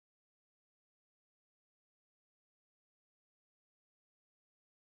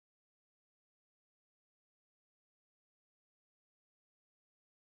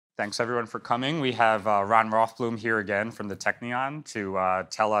Thanks, everyone, for coming. We have Ron Rothblum here again from the Technion to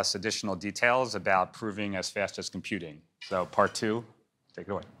tell us additional details about proving as fast as computing. So part two, take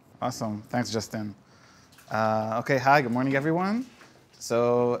it away. Awesome. Thanks, Justin. OK, hi. Good morning, everyone.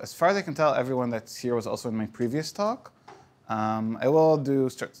 So as far as I can tell, everyone that's here was also in my previous talk. I will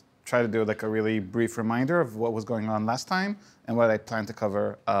try to do like a really brief reminder of what was going on last time and what I plan to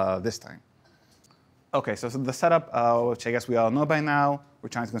cover this time. OK, so the setup, which I guess we all know by now, we're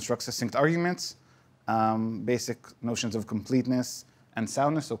trying to construct succinct arguments, basic notions of completeness and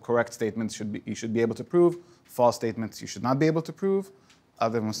soundness. So correct statements you should be able to prove. False statements you should not be able to prove,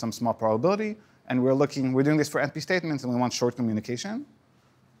 other than some small probability. And we're doing this for NP statements, and we want short communication.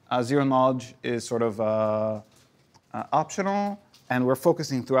 Zero knowledge is sort of optional, and we're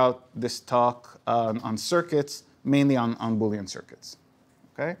focusing throughout this talk on circuits, mainly on Boolean circuits.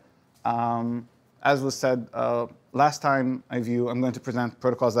 Okay. As was said last time, I'm going to present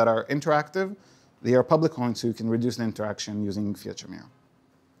protocols that are interactive. They are public coins, so you can reduce the interaction using fiat-shamir,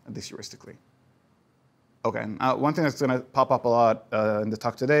 at least heuristically. OK, one thing that's going to pop up a lot in the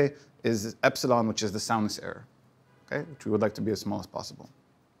talk today is epsilon, which is the soundness error, okay, which we would like to be as small as possible.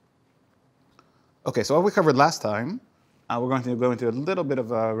 OK, so what we covered last time, we're going to go into a little bit of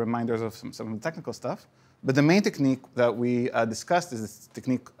reminders of some of the technical stuff. But the main technique that we discussed is this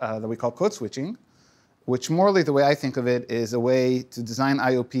technique that we call code switching, which morally, the way I think of it, is a way to design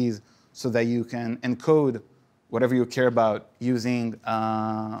IOPs so that you can encode whatever you care about using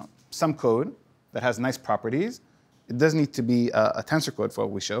some code that has nice properties. It does need to be a tensor code for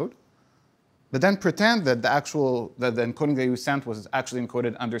what we showed. But then pretend that the encoding that you sent was actually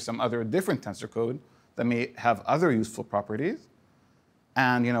encoded under some other different tensor code that may have other useful properties.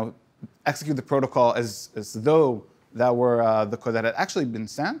 And execute the protocol as though that were the code that had actually been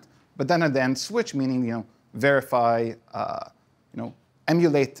sent. But then at the end, switch, meaning verify,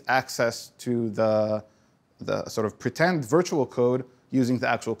 emulate access to the sort of pretend virtual code using the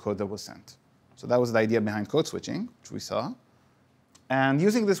actual code that was sent. So that was the idea behind code switching, which we saw. And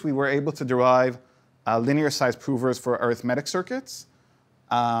using this, we were able to derive linear size provers for arithmetic circuits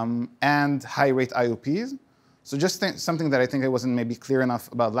and high-rate IOPs. So just something that I think I wasn't maybe clear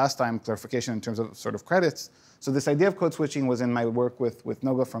enough about last time, clarification in terms of sort of credits. So this idea of code switching was in my work with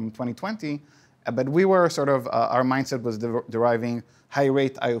Noga from 2020. But we were sort of, our mindset was deriving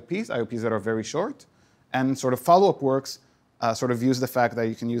high-rate IOPs that are very short. And sort of follow-up works sort of use the fact that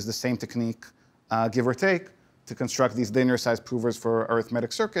you can use the same technique, give or take, to construct these linear size provers for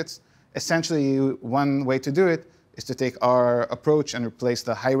arithmetic circuits. Essentially, one way to do it is to take our approach and replace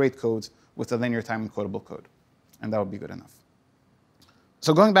the high-rate codes with the linear time encodable code. And that would be good enough.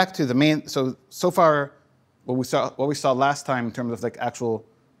 So going back to the main, so far, what we saw last time in terms of like actual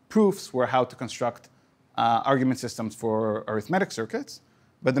proofs were how to construct argument systems for arithmetic circuits.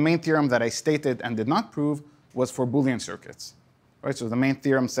 But the main theorem that I stated and did not prove was for Boolean circuits. Right? So the main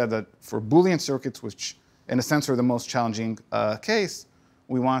theorem said that for Boolean circuits, which in a sense are the most challenging case,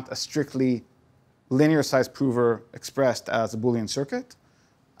 we want a strictly linear size prover expressed as a Boolean circuit.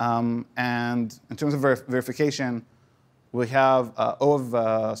 And in terms of verification, we have O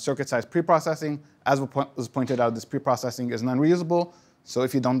of circuit size preprocessing. As was pointed out, this preprocessing is non-reusable. So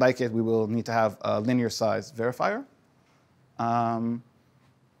if you don't like it, we will need to have a linear size verifier. And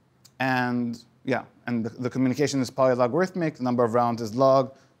the communication is polylogarithmic. The number of rounds is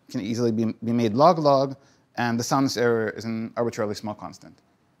log. It can easily be made log-log. And the soundness error is an arbitrarily small constant.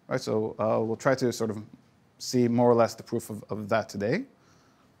 Right? So we'll try to sort of see more or less the proof of that today.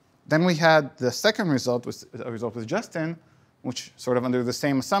 Then we had the second result, was a result with Justin, which sort of under the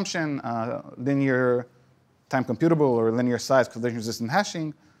same assumption, linear time computable or linear size collision resistant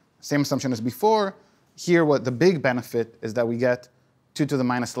hashing, same assumption as before. Here, what the big benefit is that we get 2 to the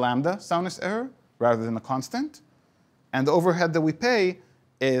minus lambda soundness error rather than a constant. And the overhead that we pay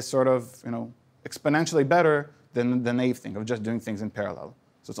is sort of exponentially better than the naive thing of just doing things in parallel.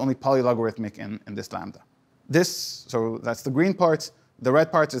 So it's only polylogarithmic in this lambda. So that's the green parts. The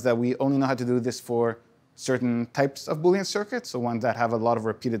red part is that we only know how to do this for certain types of Boolean circuits, so ones that have a lot of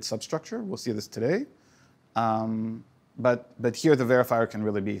repeated substructure. We'll see this today. But here the verifier can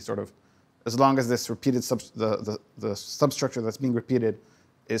really be sort of, as long as this repeated the substructure that's being repeated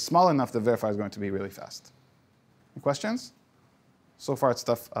is small enough, the verifier is going to be really fast. Any questions? So far it's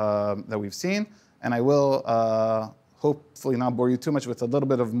stuff that we've seen. And I will hopefully not bore you too much with a little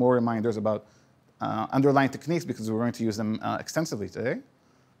bit of more reminders about underlying techniques, because we're going to use them extensively today.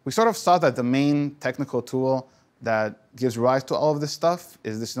 We sort of saw that the main technical tool that gives rise to all of this stuff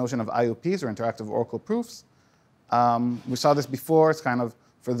is this notion of IOPs, or interactive oracle proofs. We saw this before. It's kind of,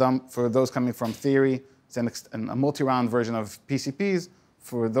 for those coming from theory, it's a multi-round version of PCPs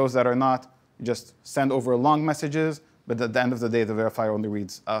For those that are not, you just send over long messages, but at the end of the day, the verifier only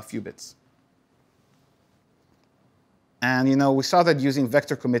reads a few bits. And we saw that using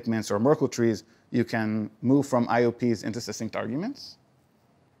vector commitments or Merkle trees, you can move from IOPs into succinct arguments.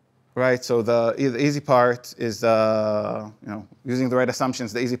 Right, so the easy part is using the right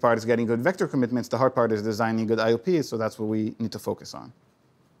assumptions. The easy part is getting good vector commitments. The hard part is designing good IOPs, so that's what we need to focus on.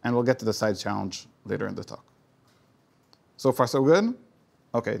 And we'll get to the side challenge later in the talk. So far, so good?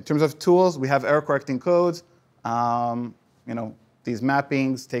 OK, in terms of tools, we have error-correcting codes. These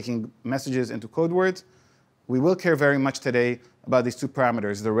mappings, taking messages into code words. We will care very much today about these two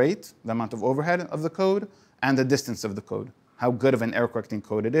parameters, the rate, the amount of overhead of the code, and the distance of the code. How good of an error-correcting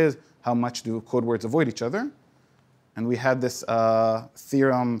code it is, how much do code words avoid each other. And we had this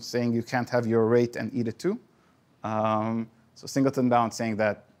theorem saying you can't have your rate and eat it too. So singleton bound saying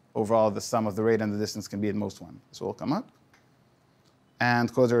that overall the sum of the rate and the distance can be at most 1. This will come up.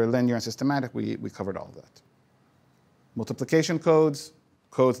 And codes are linear and systematic. We covered all of that. Multiplication codes,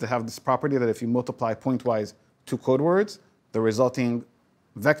 codes that have this property that if you multiply pointwise two code words, the resulting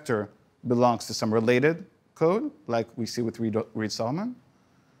vector belongs to some related code, like we see with Reed-Solomon.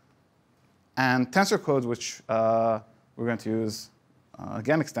 And tensor codes, which we're going to use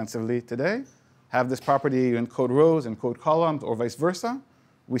again extensively today, have this property you encode rows and code columns, or vice versa.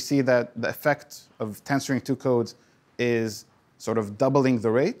 We see that the effect of tensoring two codes is sort of doubling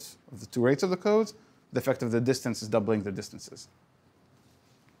the rate of the two rates of the codes. The effect of the distance is doubling the distances.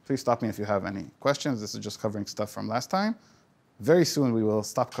 Please stop me if you have any questions. This is just covering stuff from last time. Very soon we will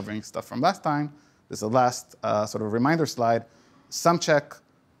stop covering stuff from last time. This is the last sort of reminder slide. Sum check,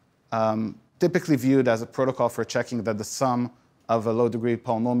 typically viewed as a protocol for checking that the sum of a low-degree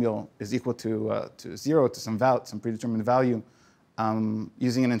polynomial is equal to 0, to some predetermined value,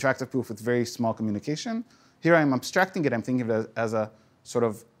 using an interactive proof with very small communication. Here I'm abstracting it. I'm thinking of it as a sort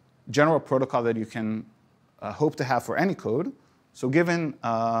of general protocol that you can hope to have for any code. So given,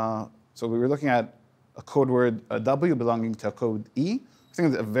 so we were looking at a code word W belonging to a code E. I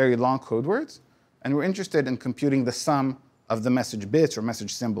think of very long code words. And we're interested in computing the sum of the message bits or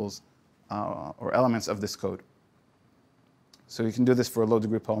message symbols or elements of this code. So you can do this for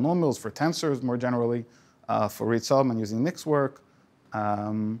low-degree polynomials, for tensors more generally, for Reed-Solomon using mixed work,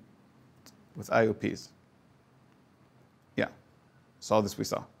 with IOPs. Yeah, so all this we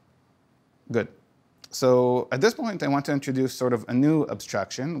saw. Good. So at this point, I want to introduce sort of a new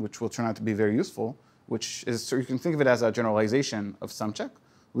abstraction, which will turn out to be very useful, which is, so you can think of it as a generalization of sum check.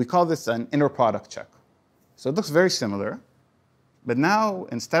 We call this an inner product check. So it looks very similar. But now,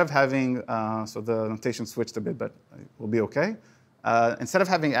 instead of having, so the notation switched a bit, but it will be OK. Instead of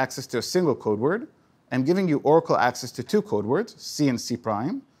having access to a single code word, I'm giving you oracle access to two code words, C and C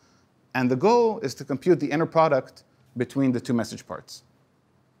prime. And the goal is to compute the inner product between the two message parts.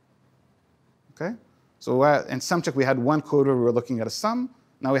 OK? So in sum check, we had one code word, we were looking at a sum.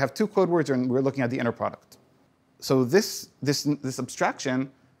 Now we have two code words, and we're looking at the inner product. So this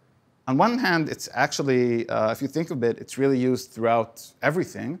abstraction, on one hand, it's actually, if you think of it, it's really used throughout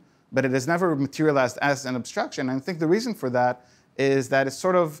everything. But it has never materialized as an abstraction. And I think the reason for that is that it's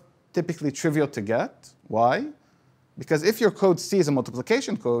sort of typically trivial to get. Why? Because if your code C is a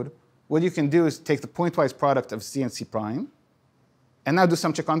multiplication code, what you can do is take the pointwise product of C and C prime, and now do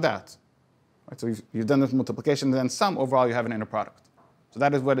sum check on that. Right? So you've done this multiplication, and then sum. Overall, you have an inner product. So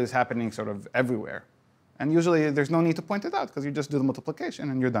that is what is happening sort of everywhere. And usually, there's no need to point it out, because you just do the multiplication,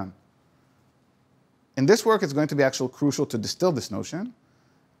 and you're done. In this work, it's going to be actually crucial to distill this notion.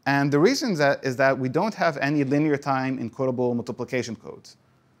 And the reason is that we don't have any linear time encodable multiplication codes.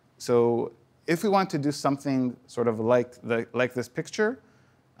 So if we want to do something sort of like this picture,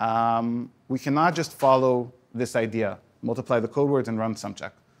 we cannot just follow this idea, multiply the code words and run sum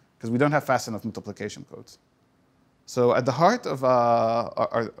check, because we don't have fast enough multiplication codes. So at the heart of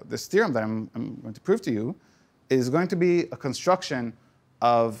this theorem that I'm going to prove to you is going to be a construction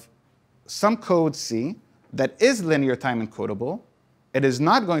of some code C that is linear time encodable. It is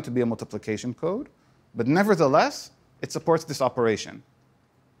not going to be a multiplication code, but nevertheless, it supports this operation.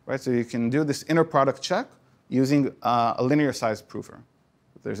 Right? So you can do this inner product check using a linear size prover.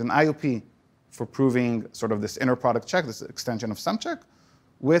 There's an IOP for proving sort of this inner product check, this extension of sum check,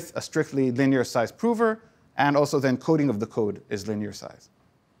 with a strictly linear size prover, and also the encoding of the code is linear size.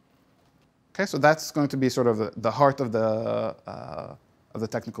 Okay, so that's going to be sort of the heart of the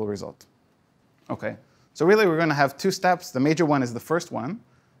technical result. Okay, so really we're going to have two steps. The major one is the first one.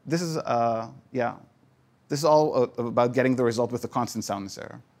 This is this is all about getting the result with a constant soundness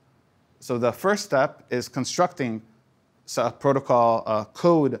error. So the first step is constructing a protocol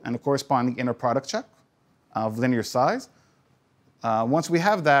code and a corresponding inner product check of linear size. Once we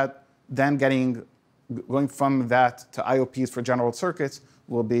have that, then going from that to IOPs for general circuits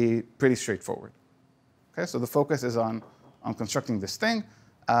will be pretty straightforward. Okay, so the focus is on constructing this thing.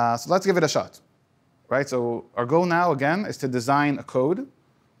 So let's give it a shot. Right? So our goal now, again, is to design a code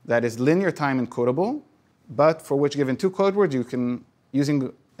that is linear time encodable, but for which, given two code words, you can,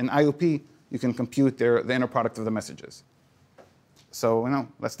 using an IOP, you can compute the inner product of the messages. So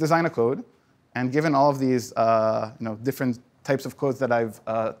let's design a code. And given all of these different types of codes that I've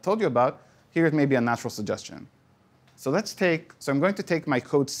told you about, here it may be a natural suggestion. So I'm going to take my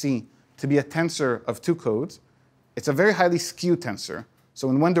code C to be a tensor of two codes. It's a very highly skewed tensor. So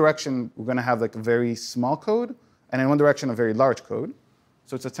in one direction, we're going to have like a very small code, and in one direction, a very large code.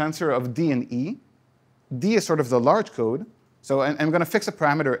 So it's a tensor of D and E. D is sort of the large code. So I'm going to fix a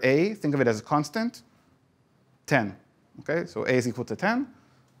parameter A, think of it as a constant, 10. Okay, so A is equal to 10.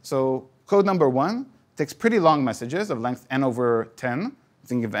 So code number 1 takes pretty long messages of length n over 10.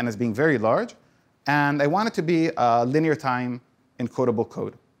 Think of n as being very large. And I want it to be a linear time encodable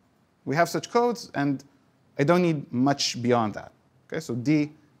code. We have such codes, and I don't need much beyond that. Okay, so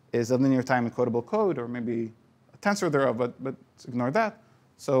D is a linear time encodable code, or maybe a tensor thereof, but let's ignore that.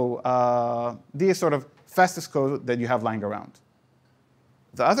 So D is sort of fastest code that you have lying around.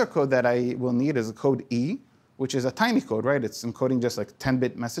 The other code that I will need is a code E, which is a tiny code, right? It's encoding just like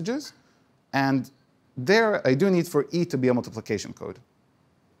 10-bit messages. And there, I do need for E to be a multiplication code.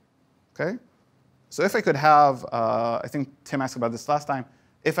 Okay? So if I could have, I think Tim asked about this last time,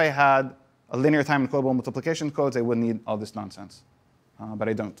 if I had a linear time encodable multiplication codes, I wouldn't need all this nonsense. But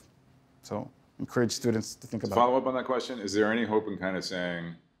I don't. So encourage students to think about it. Follow up on that question, is there any hope in kind of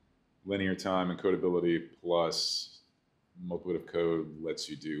saying linear time encodability plus multiplicative code lets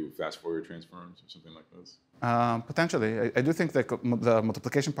you do fast Fourier transforms or something like this? Potentially. I do think that the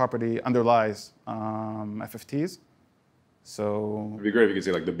multiplication property underlies FFTs. So it'd be great if you could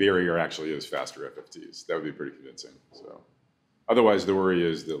say like the barrier actually is faster FFTs. That would be pretty convincing. So otherwise, the worry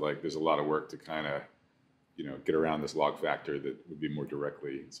is that like there's a lot of work to kind of get around this log factor that would be more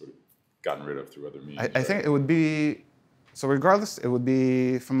directly sort of gotten rid of through other means. I think it would be, so regardless, it would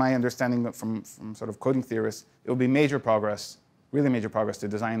be, from my understanding from sort of coding theorists, it would be major progress, really major progress to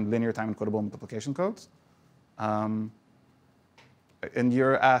design linear time encodable multiplication codes. And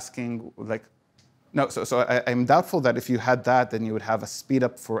you're asking, like, no, so I'm doubtful that if you had that, then you would have a speed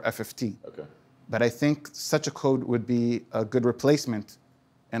up for FFT. Okay. But I think such a code would be a good replacement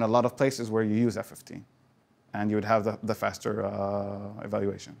in a lot of places where you use FFT. And you would have the faster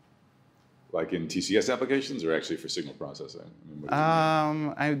evaluation. Like in TCS applications or actually for signal processing?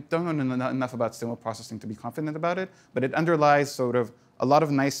 I don't know enough about signal processing to be confident about it, but it underlies sort of a lot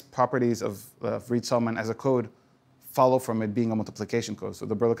of nice properties of Reed-Solomon as a code follow from it being a multiplication code. So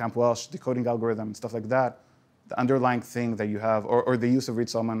the Berlekamp-Welsh decoding algorithm and stuff like that, the underlying thing that you have, or the use of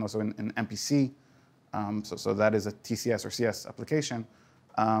Reed-Solomon also in MPC, so that is a TCS or CS application,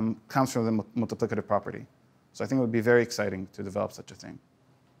 comes from the multiplicative property. So I think it would be very exciting to develop such a thing.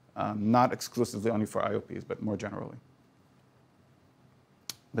 Not exclusively only for IOPs, but more generally.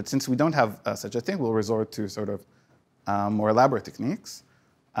 But since we don't have such a thing, we'll resort to sort of more elaborate techniques.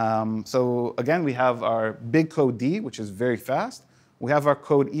 So again, we have our big code D, which is very fast. We have our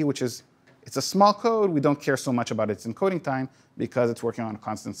code E, which is, it's a small code. We don't care so much about its encoding time because it's working on a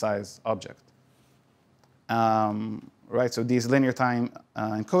constant size object. Right, so D is linear time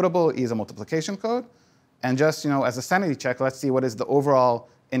encodable, E is a multiplication code. And just as a sanity check, let's see what is the overall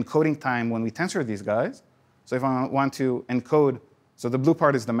encoding time when we tensor these guys. So if I want to encode, so the blue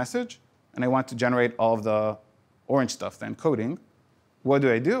part is the message, and I want to generate all of the orange stuff, the encoding. What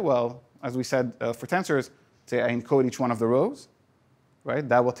do? Well, as we said for tensors, say I encode each one of the rows, right?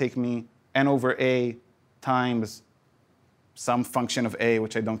 That will take me n over a times some function of a,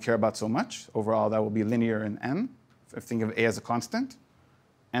 which I don't care about so much. Overall, that will be linear in n, if I think of a as a constant.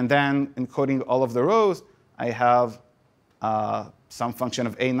 And then encoding all of the rows, I have some function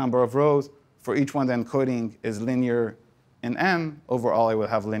of a number of rows. For each one, the encoding is linear in n. Overall, I will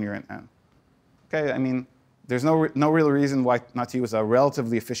have linear in n. Okay, I mean, there's no real reason why not to use a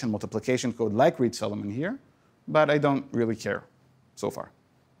relatively efficient multiplication code like Reed-Solomon here, but I don't really care so far.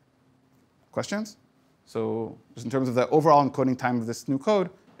 Questions? So just in terms of the overall encoding time of this new code,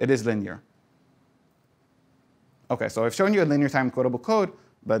 it is linear. Okay, so I've shown you a linear time encodable code,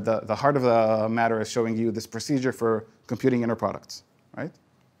 but the heart of the matter is showing you this procedure for computing inner products, right?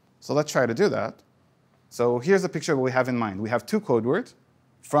 So let's try to do that. So here's the picture we have in mind. We have two code words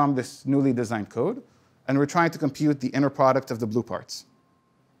from this newly designed code, and we're trying to compute the inner product of the blue parts,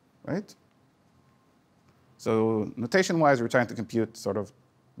 right? So notation-wise, we're trying to compute sort of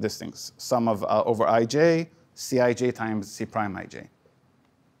this thing, sum of over ij Cij times C prime ij.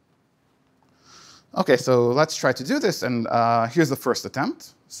 OK, so let's try to do this. And here's the first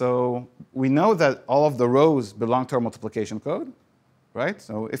attempt. So we know that all of the rows belong to our multiplication code, right?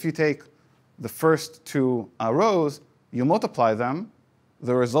 So if you take the first two rows, you multiply them,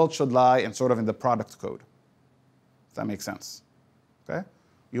 the result should lie in sort of in the product code. Does that make sense? OK?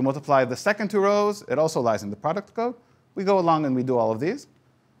 You multiply the second two rows, it also lies in the product code. We go along and we do all of these.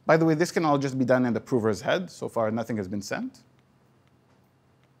 By the way, this can all just be done in the prover's head. So far, nothing has been sent.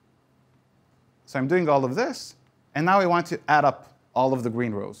 So I'm doing all of this. And now I want to add up all of the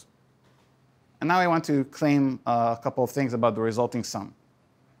green rows. And now I want to claim a couple of things about the resulting sum.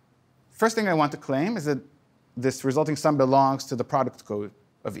 First thing I want to claim is that this resulting sum belongs to the product code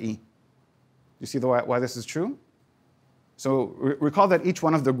of E. You see why this is true? So recall that each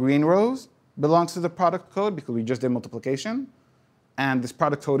one of the green rows belongs to the product code because we just did multiplication. And this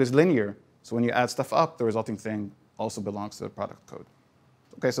product code is linear. So when you add stuff up, the resulting thing also belongs to the product code.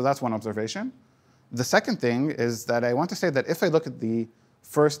 OK, so that's one observation. The second thing is that I want to say that if I look at the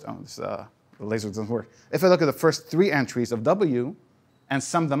first, the laser doesn't work. If I look at the first three entries of W and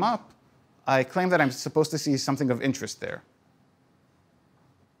sum them up, I claim that I'm supposed to see something of interest there.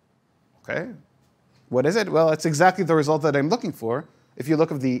 OK? What is it? Well, it's exactly the result that I'm looking for. If you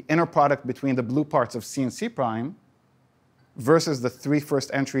look at the inner product between the blue parts of C and C prime versus the three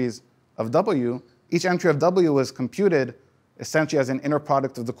first entries of W, each entry of W was computed essentially as an inner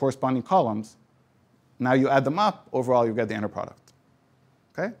product of the corresponding columns. Now you add them up, overall you get the inner product.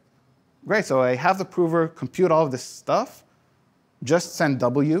 OK? Great, so I have the prover compute all of this stuff. Just send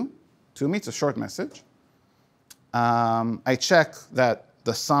W to me, it's a short message. I check that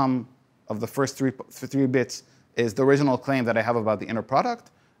the sum of the first three bits is the original claim that I have about the inner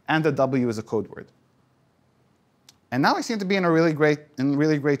product, and the W is a code word. And now I seem to be in really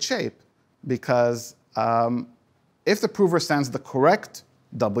great shape, because if the prover sends the correct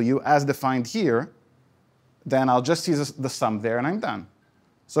W as defined here, then I'll just see the sum there, and I'm done.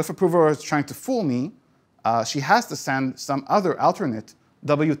 So if a prover is trying to fool me, she has to send some other alternate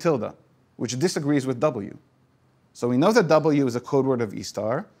W tilde, which disagrees with W. So we know that W is a code word of E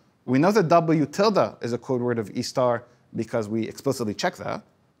star. We know that W tilde is a code word of E star because we explicitly check that.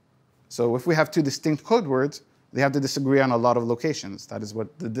 So if we have two distinct code words, they have to disagree on a lot of locations. That is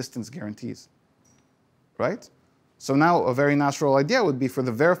what the distance guarantees, right? So now a very natural idea would be for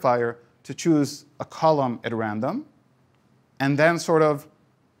the verifier to choose a column at random, and then sort of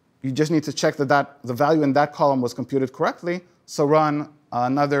you just need to check that the value in that column was computed correctly. So run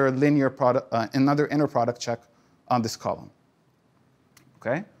another linear product, another inner product check on this column.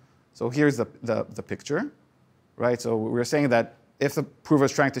 Okay, so here's the picture, right? So we're saying that if the prover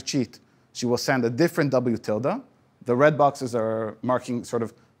is trying to cheat, she will send a different W tilde. The red boxes are marking sort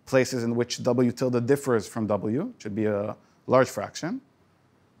of places in which W tilde differs from W. It should be a large fraction.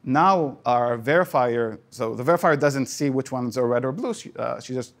 Now our verifier, so the verifier doesn't see which ones are red or blue. She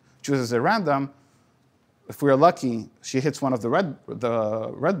just chooses at random. If we're lucky, she hits one of the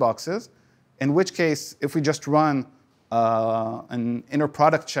red boxes, in which case, if we just run an inner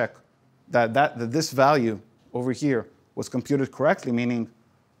product check that this value over here was computed correctly, meaning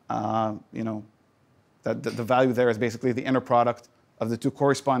that the value there is basically the inner product of the two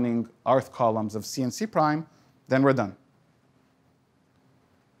corresponding rth columns of C and C prime, then we're done.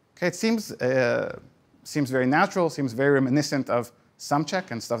 Okay, it seems very natural, seems very reminiscent of sum check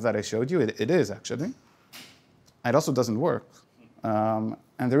and stuff that I showed you. It is, actually. It also doesn't work. And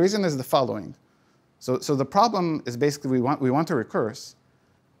the reason is the following. So the problem is basically we want to recurse.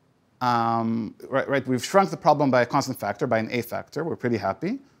 Right, we've shrunk the problem by a constant factor, by an A factor. We're pretty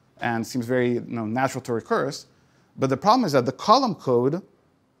happy. And seems very natural to recurse. But the problem is that the column code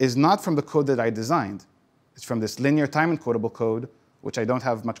is not from the code that I designed. It's from this linear time encodable code, which I don't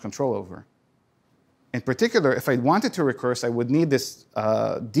have much control over. In particular, if I wanted to recurse, I would need this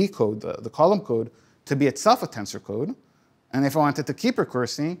D code, the column code, to be itself a tensor code. And if I wanted to keep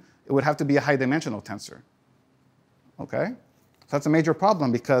recursing, it would have to be a high-dimensional tensor. Okay? So that's a major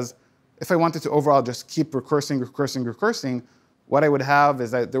problem, because if I wanted to overall just keep recursing, what I would have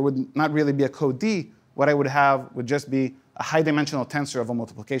is that there would not really be a code D. What I would have would just be a high-dimensional tensor of a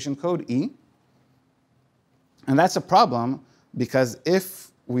multiplication code, E. And that's a problem, because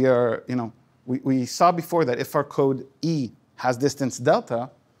if we are, we saw before that if our code E has distance delta,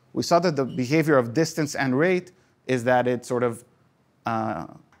 we saw that the behavior of distance and rate is that it sort of,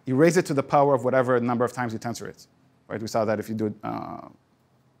 you raise it to the power of whatever number of times you tensor it. Right? We saw that if you do it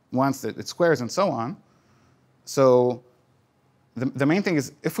once, it squares and so on. So the main thing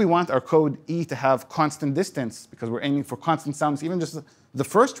is if we want our code E to have constant distance, because we're aiming for constant sums, even just the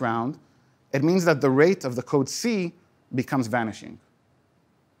first round, it means that the rate of the code C becomes vanishing.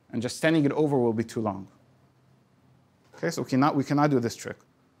 And just sending it over will be too long. Okay, so we cannot do this trick.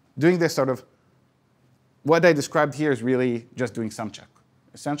 Doing this sort of, what I described here is really just doing sum check,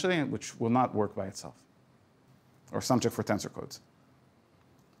 essentially, which will not work by itself, or sum check for tensor codes.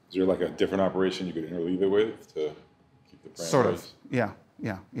 Is there like a different operation you could interleave it with to keep the parameters? Sort of, yeah.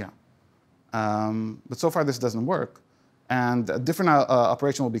 But so far this doesn't work. And a different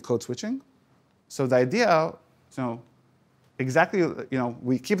operation will be code switching. So the idea, exactly,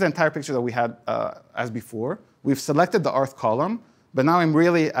 we keep the entire picture that we had as before. We've selected the rth column, but now I'm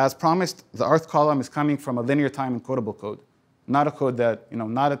really, as promised, the rth column is coming from a linear time encodable code, not a code that,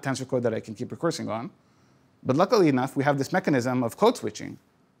 not a tensor code that I can keep recursing on. But luckily enough, we have this mechanism of code switching,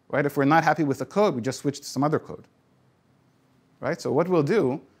 right? If we're not happy with the code, we just switch to some other code, right? So what we'll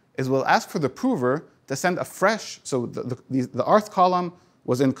do is we'll ask for the prover to send a fresh, so the rth column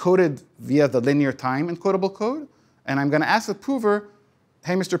was encoded via the linear time encodable code, and I'm going to ask the prover,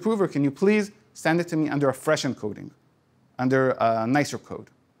 hey, Mr. Prover, can you please send it to me under a fresh encoding, under a nicer code?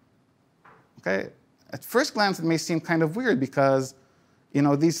 Okay. At first glance, it may seem kind of weird because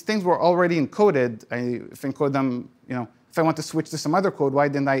these things were already encoded. If I encode them, if I want to switch to some other code, why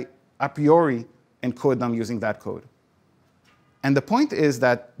didn't I a priori encode them using that code? And the point is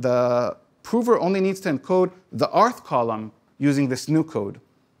that the prover only needs to encode the rth column using this new code,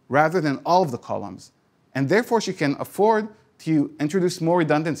 rather than all of the columns. And therefore, she can afford to introduce more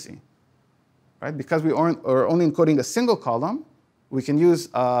redundancy, right? Because we are only encoding a single column, we can use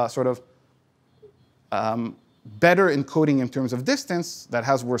sort of better encoding in terms of distance that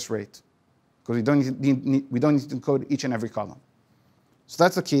has worse rate, because we don't need to encode each and every column. So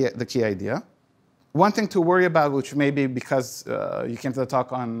that's the key idea. One thing to worry about, which maybe because you came to the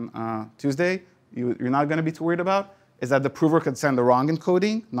talk on Tuesday, you're not going to be too worried about, is that the prover could send the wrong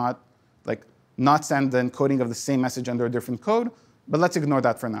encoding, not send the encoding of the same message under a different code. But let's ignore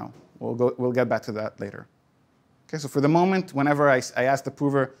that for now. We'll get back to that later. Okay, so for the moment, whenever I ask the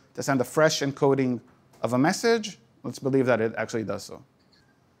prover to send a fresh encoding of a message, let's believe that it actually does so.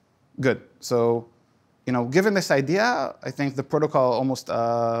 Good. So, given this idea, I think the protocol almost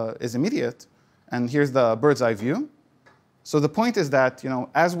is immediate. And here's the bird's eye view. So the point is that,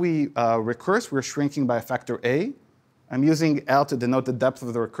 as we recurse, we're shrinking by a factor A. I'm using L to denote the depth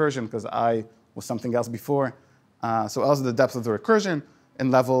of the recursion because I was something else before. So L is the depth of the recursion. In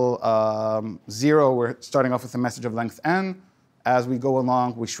level 0, we're starting off with a message of length n. As we go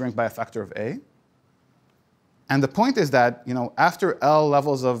along, we shrink by a factor of A. And the point is that, after L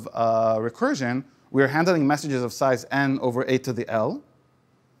levels of recursion, we're handling messages of size n over A to the L.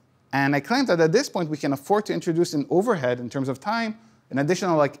 And I claim that at this point, we can afford to introduce an overhead in terms of time, an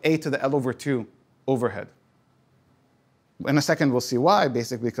additional like A to the L over 2 overhead. In a second, we'll see why,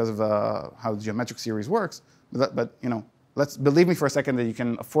 basically because of how the geometric series works. But let's believe me for a second that you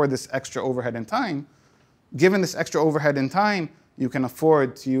can afford this extra overhead in time. Given this extra overhead in time, you can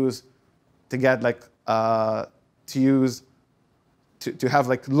afford to have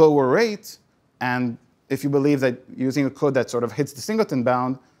like lower rate. And if you believe that using a code that sort of hits the singleton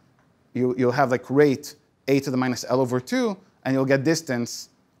bound, you'll have like rate A to the minus L over 2, and you'll get distance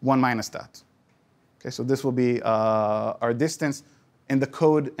 1 minus that. Okay, so this will be our distance in the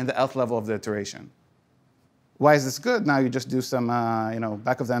code in the nth level of the iteration. Why is this good? Now you just do some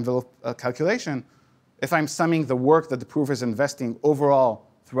back of the envelope calculation. If I'm summing the work that the prover is investing overall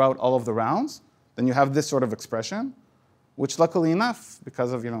throughout all of the rounds, then you have this sort of expression, which luckily enough,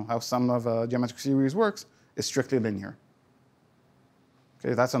 because of how sum of a geometric series works, is strictly linear.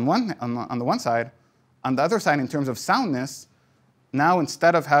 Okay, that's on the one side. On the other side, in terms of soundness, now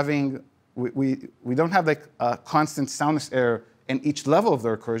instead of having, we don't have like a constant soundness error in each level of the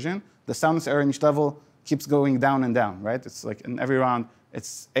recursion. The soundness error in each level keeps going down and down, right? It's like in every round,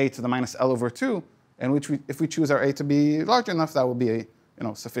 it's A to the minus L over 2, and if we choose our A to be large enough, that will be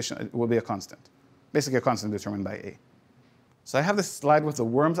sufficient. It will be a constant, basically a constant determined by A. So I have this slide with the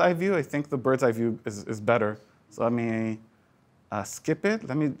worm's eye view. I think the bird's eye view is better. So let me skip it.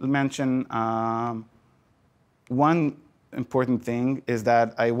 Let me mention one important thing is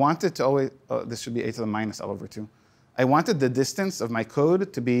that I wanted to always, this should be A to the minus L over 2. I wanted the distance of my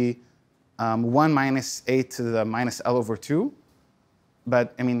code to be 1 minus A to the minus L over 2.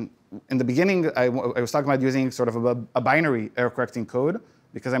 But I mean, in the beginning, I was talking about using sort of a binary error correcting code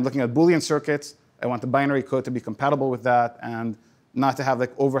because I'm looking at Boolean circuits. I want the binary code to be compatible with that and not to have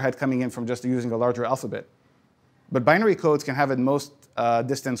like overhead coming in from just using a larger alphabet. But binary codes can have at most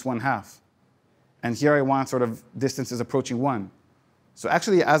distance 1/2. And here I want sort of distances approaching 1. So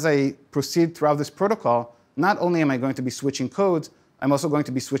actually, as I proceed throughout this protocol, not only am I going to be switching codes, I'm also going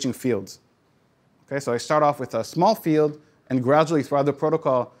to be switching fields. Okay, so I start off with a small field, and gradually throughout the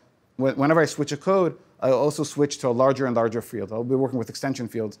protocol, whenever I switch a code, I'll also switch to a larger and larger field. I'll be working with extension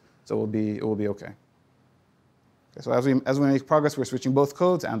fields, so it will be OK. Okay, so as we make progress, we're switching both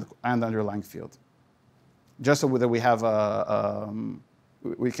codes and the underlying field, just so that we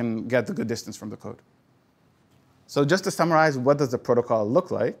can get the good distance from the code. So just to summarize, what does the protocol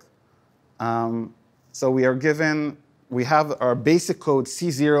look like? So we have our basic code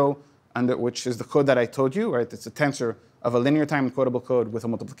C0, which is the code that I told you, right? It's a tensor of a linear time encodable code with a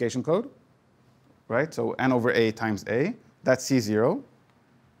multiplication code, right? So n over a times a, that's C0.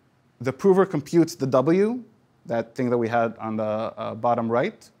 The prover computes the W, that thing that we had on the bottom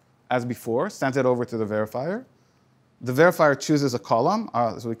right, as before, sends it over to the verifier. The verifier chooses a column,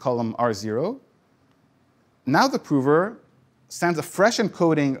 so we call them R0. Now the prover sends a fresh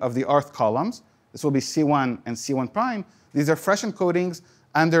encoding of the rth columns. This will be C1 and C1 prime. These are fresh encodings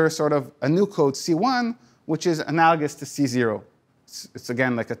under sort of a new code C1, which is analogous to C0. It's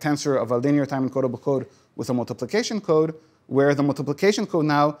again like a tensor of a linear time encodable code with a multiplication code, where the multiplication code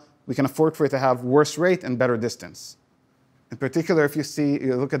now, we can afford for it to have worse rate and better distance. In particular, if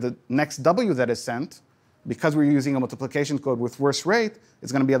you look at the next W that is sent, because we're using a multiplication code with worse rate,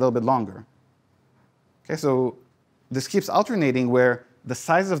 it's going to be a little bit longer. Okay, so this keeps alternating where the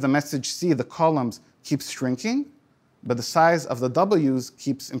size of the message C, the columns, keeps shrinking, but the size of the W's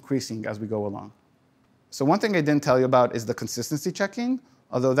keeps increasing as we go along. So one thing I didn't tell you about is the consistency checking,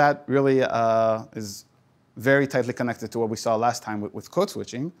 although that really is very tightly connected to what we saw last time with code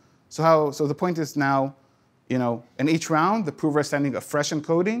switching. So the point is now, in each round, the prover is sending a fresh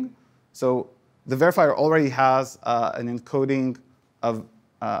encoding. So the verifier already has an encoding of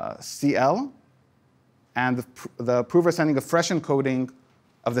CL, and the prover is sending a fresh encoding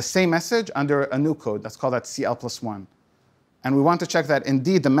of the same message under a new code. Let's call that CL+1. And we want to check that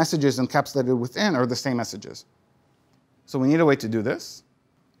indeed the messages encapsulated within are the same messages. So we need a way to do this.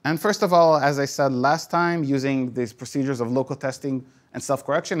 And first of all, as I said last time, using these procedures of local testing and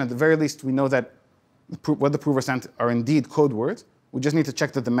self-correction, at the very least, we know that what the prover sent are indeed code words. We just need to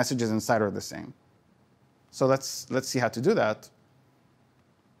check that the messages inside are the same. So let's see how to do that.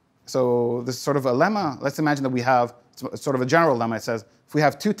 So this is sort of a lemma. Let's imagine that we have sort of a general lemma. It says if we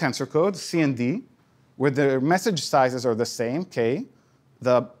have two tensor codes, C and D, where the message sizes are the same, K,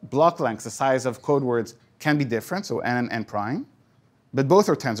 the block length, the size of code words, can be different, so n and n prime, but both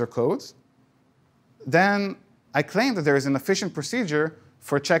are tensor codes, then I claim that there is an efficient procedure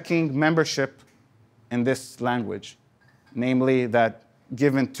for checking membership in this language, namely that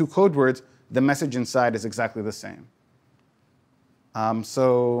given two code words, the message inside is exactly the same.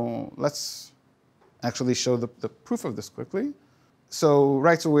 So let's actually show the proof of this quickly. So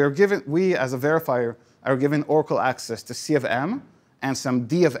we as a verifier are given oracle access to C of m and some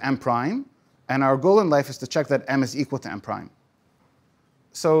D of m prime, and our goal in life is to check that m is equal to m prime.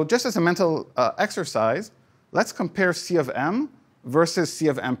 So just as a mental exercise, let's compare C of m versus C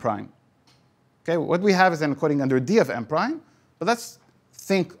of m prime. Okay, what we have is an encoding under D of m prime, but let's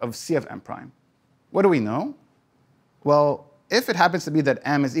think of C of m prime. What do we know? Well, if it happens to be that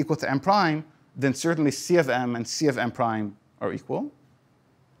m is equal to m prime, then certainly C of m and C of m prime are equal.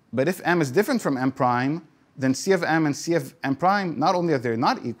 But if m is different from m prime, then C of m and C of m prime, not only are they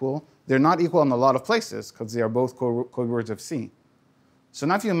not equal, they're not equal in a lot of places, because they are both code words of C. So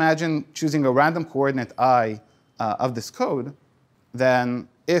now if you imagine choosing a random coordinate I of this code, then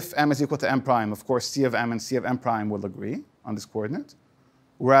if m is equal to m prime, of course, C of m and C of m prime will agree on this coordinate.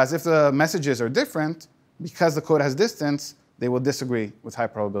 Whereas if the messages are different, because the code has distance, they will disagree with high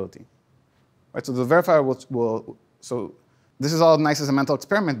probability. Right, so the verifier so this is all nice as a mental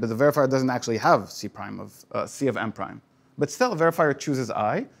experiment, but the verifier doesn't actually have C prime of C of m prime. But still, a verifier chooses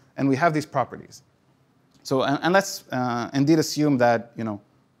I, and we have these properties. So and let's indeed assume that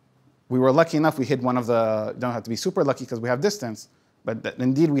we were lucky enough we hit one of the, don't have to be super lucky because we have distance, but that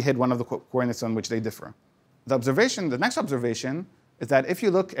indeed we hit one of the coordinates on which they differ. The next observation is that if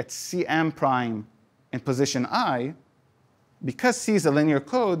you look at Cm prime in position I, because C is a linear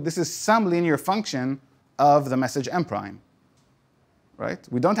code, this is some linear function of the message m prime. Right?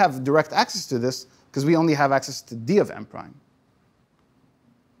 We don't have direct access to this because we only have access to D of m prime.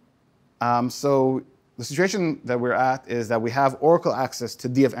 So the situation that we're at is that we have oracle access to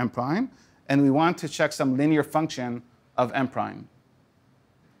D of m prime, and we want to check some linear function of m prime.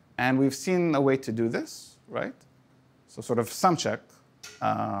 And we've seen a way to do this, right? So sort of sum check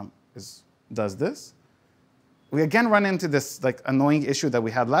does this. We again run into this annoying issue that we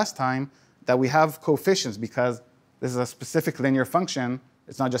had last time, that we have coefficients because this is a specific linear function.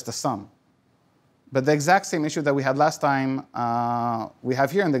 It's not just a sum. But the exact same issue that we had last time, we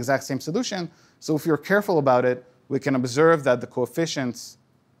have here in the exact same solution. So if you're careful about it, we can observe that the coefficients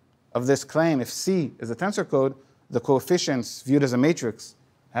of this claim, if C is a tensor code, the coefficients viewed as a matrix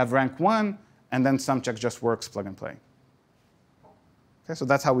have rank 1, and then sum check just works plug and play. Okay, so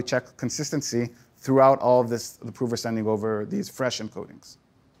that's how we check consistency throughout all of this, the prover sending over these fresh encodings.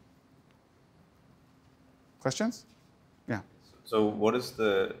 Questions? Yeah. So what is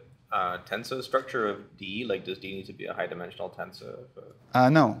the tensor structure of D? Like, does D need to be a high-dimensional tensor?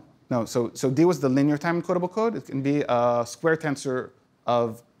 No. So D was the linear time encodable code. It can be a square tensor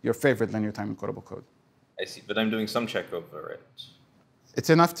of your favorite linear time encodable code. I see, but I'm doing sum check over it. It's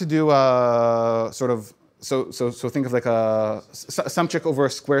enough to do so think of like a sum check over a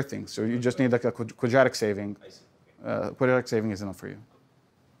square thing. So you just need like a quadratic saving. I see. Okay. Quadratic saving is enough for you.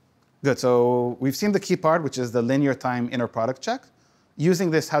 Good. So we've seen the key part, which is the linear time inner product check.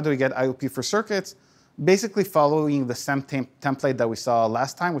 Using this, how do we get IOP for circuits? Basically following the same template that we saw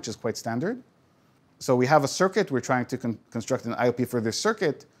last time, which is quite standard. So we have a circuit. We're trying to construct an IOP for this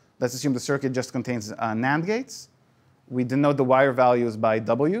circuit. Let's assume the circuit just contains NAND gates. We denote the wire values by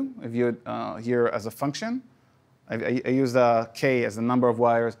W, viewed here as a function. I use K as the number of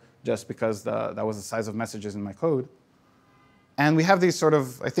wires just because that was the size of messages in my code. And we have these sort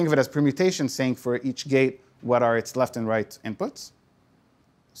of, I think of it as permutations saying for each gate what are its left and right inputs.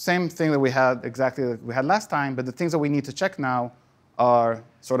 Same thing that we had exactly like we had last time, but the things that we need to check now are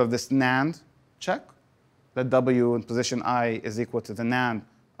sort of this NAND check, that W in position I is equal to the NAND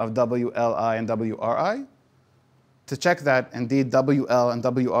of WLI and WRI. To check that indeed WL and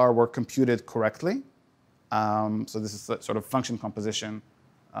WR were computed correctly. So this is sort of function composition,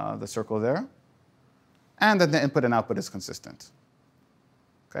 the circle there. And that the input and output is consistent.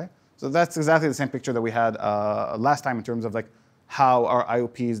 Okay? So that's exactly the same picture that we had last time in terms of like how our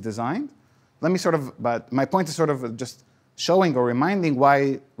IOP is designed. Let me but my point is sort of just showing or reminding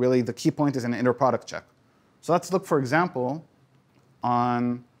why really the key point is an inner product check. So let's look, for example,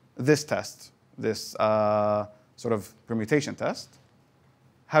 on this test, this sort of permutation test.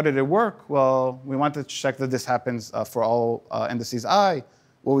 How did it work? Well, we wanted to check that this happens for all indices I.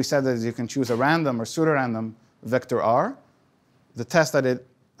 What we said is you can choose a random or pseudorandom vector R. The test that it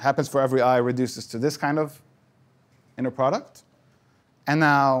happens for every I reduces to this kind of inner product. And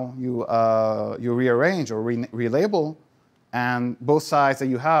now you rearrange or relabel, and both sides that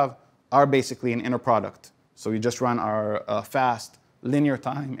you have are basically an inner product. So you just run our fast linear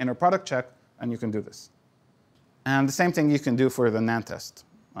time inner product check, and you can do this. And the same thing you can do for the NAND test,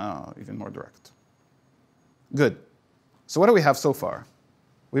 even more direct. Good. So what do we have so far?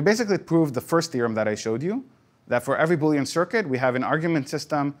 We basically proved the first theorem that I showed you, that for every Boolean circuit, we have an argument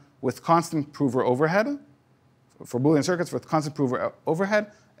system with constant prover overhead, for Boolean circuits with constant prover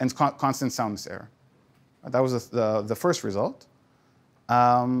overhead and constant soundness error. That was the first result.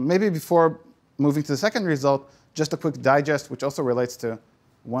 Maybe before moving to the second result, just a quick digest, which also relates to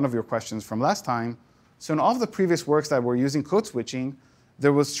one of your questions from last time. So in all of the previous works that were using code switching,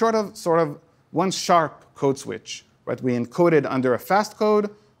 there was sort of one sharp code switch. Right? We encoded under a fast code.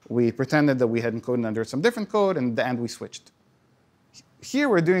 We pretended that we had encoded under some different code, and at the end we switched. Here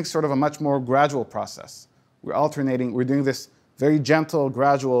we're doing sort of a much more gradual process. We're alternating. We're doing this very gentle,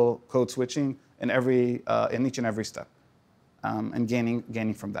 gradual code switching in each and every step, and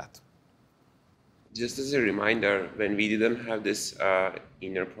gaining from that. Just as a reminder, when we didn't have this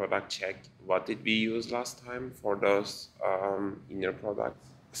inner product check, what did we use last time for those inner products?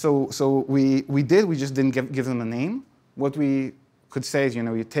 So we just didn't give them a name. What we could say is,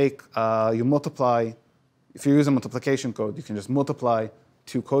 you multiply. If you use a multiplication code, you can just multiply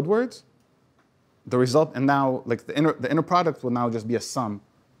two code words. The result, and now like the inner product will now just be a sum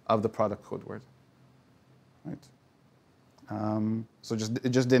of the product code word. Right. So it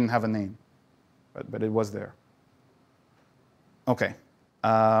just didn't have a name, but it was there. Okay.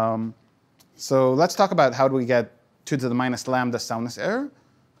 So let's talk about how do we get 2 to the minus lambda soundness error.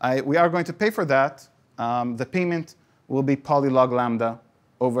 We are going to pay for that. The payment will be polylog lambda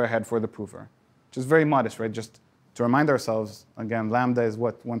overhead for the prover, which is very modest, right? Just to remind ourselves, again, lambda is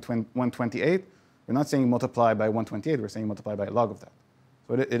what, 128? We're not saying multiply by 128. We're saying multiply by a log of that.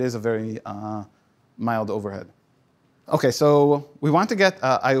 So it is a very mild overhead. OK, so we want to get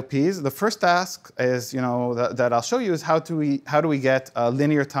IOPs. The first task is, that I'll show you is how do we get a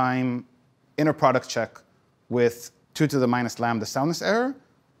linear time inner product check with 2 to the minus lambda soundness error,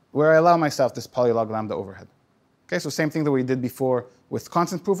 where I allow myself this polylog lambda overhead. Okay, so same thing that we did before with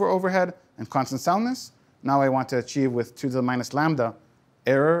constant prover overhead and constant soundness. Now I want to achieve with 2 to the minus lambda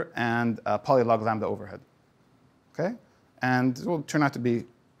error and polylog lambda overhead. Okay, and it will turn out to be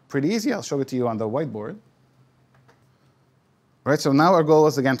pretty easy. I'll show it to you on the whiteboard. Right, so now our goal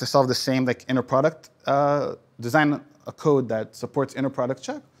is, again, to solve the same like inner product, design a code that supports inner product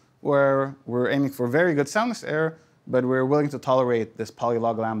check, where we're aiming for very good soundness error, but we're willing to tolerate this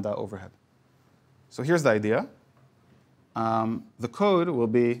polylog lambda overhead. So here's the idea. The code will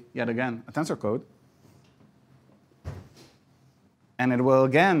be, yet again, a tensor code. And it will,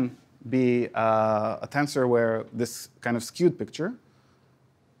 again, be a tensor where this kind of skewed picture.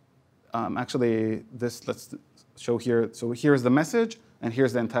 Actually, let's show here. So here's the message, and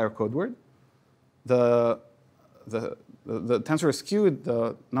here's the entire code word. The tensor is skewed.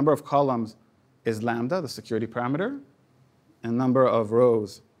 The number of columns is lambda, the security parameter. And number of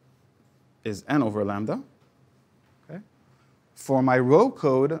rows is n over lambda. Okay. For my row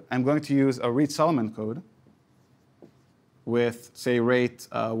code, I'm going to use a Reed-Solomon code with, say, rate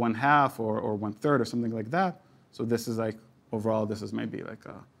 1/2 or 1/3 or something like that. So this is like, overall, this is maybe like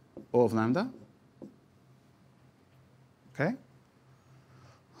O of lambda. Okay.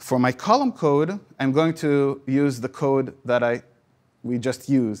 For my column code, I'm going to use the code that we just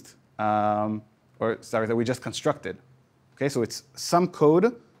used, that we just constructed. Okay, so it's some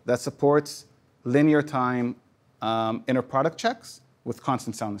code that supports linear time inner product checks with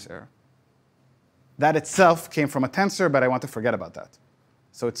constant soundness error. That itself came from a tensor, but I want to forget about that.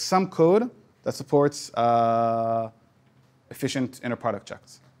 So it's some code that supports efficient inner product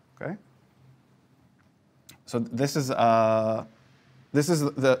checks. Okay. So this is the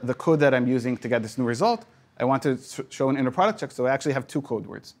code that I'm using to get this new result. I want to show an inner product check, so I actually have two code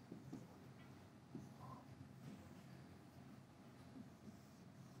words.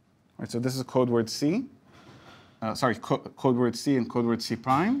 All right, so this is code word C. Code word C and code word C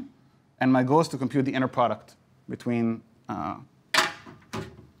prime. And my goal is to compute the inner product between, I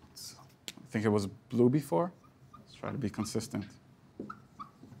think it was blue before. Let's try to be consistent.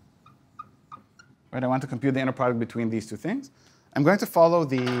 Right, I want to compute the inner product between these two things. I'm going to follow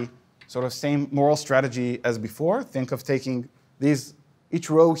the sort of same moral strategy as before. Think of taking each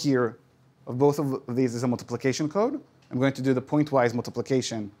row here of both of these is a multiplication code. I'm going to do the pointwise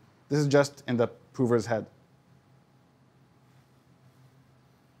multiplication. This is just in the prover's head.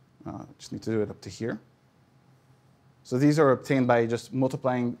 Just need to do it up to here. So these are obtained by just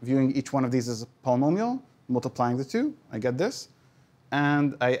viewing each one of these as a polynomial, multiplying the two. I get this.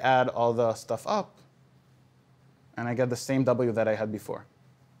 And I add all the stuff up. And I get the same W that I had before.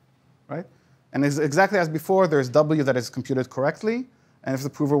 Right? And exactly as before, there's W that is computed correctly. And if the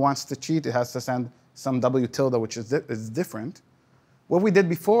prover wants to cheat, it has to send some W tilde, which is different. What we did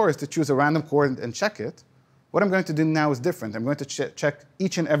before is to choose a random coordinate and check it. What I'm going to do now is different. I'm going to check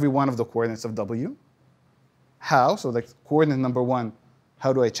each and every one of the coordinates of W. How? So like coordinate number 1,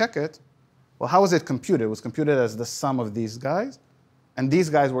 how do I check it? Well, how was it computed? It was computed as the sum of these guys. And these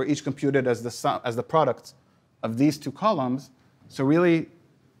guys were each computed as the product of these two columns. So really,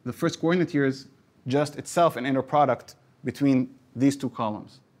 the first coordinate here is just itself an inner product between these two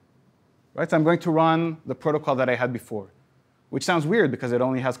columns. Right? So I'm going to run the protocol that I had before, which sounds weird because it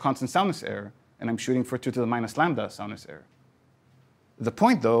only has constant soundness error. And I'm shooting for 2 to the minus lambda soundness error. The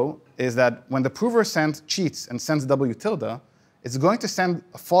point, though, is that when the prover cheats and sends W tilde, it's going to send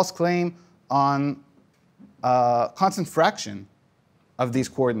a false claim on a constant fraction of these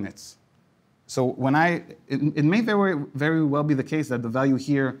coordinates. So it may very well be the case that the value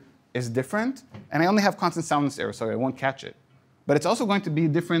here is different, and I only have constant soundness error, so I won't catch it. But it's also going to be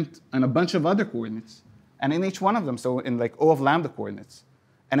different in a bunch of other coordinates. And in each one of them, so in like O of lambda coordinates.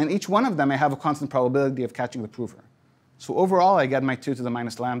 And in each one of them, I have a constant probability of catching the prover. So overall, I get my 2 to the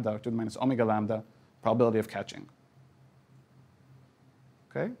minus lambda, or 2 to the minus omega lambda probability of catching.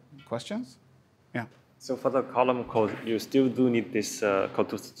 OK, questions? Yeah. So for the column code, you still do need this code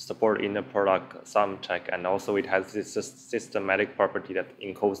to support inner product sum check. And also, it has this systematic property that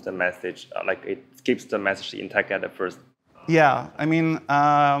encodes the message. Like it keeps the message intact at the first. Yeah, I mean,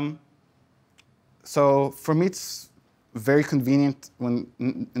 so for me, it's very convenient when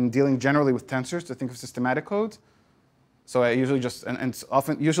in dealing generally with tensors to think of systematic code. So I usually just, and it's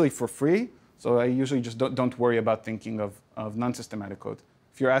often usually for free. So I usually just don't worry about thinking of non-systematic code.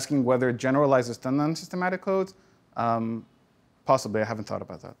 If you're asking whether it generalizes to non-systematic code, possibly. I haven't thought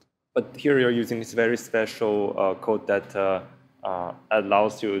about that. But here you're using this very special code that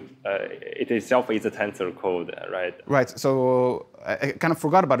allows you, it itself is a tensor code, right? Right. So I kind of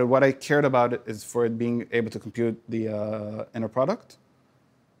forgot about it. What I cared about is for it being able to compute the inner product.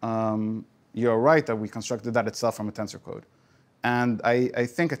 You're right that we constructed that itself from a tensor code. And I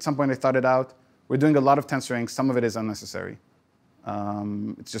think at some point I thought it out. We're doing a lot of tensoring. Some of it is unnecessary.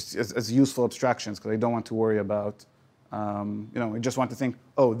 It's just as useful abstractions because I don't want to worry about We just want to think,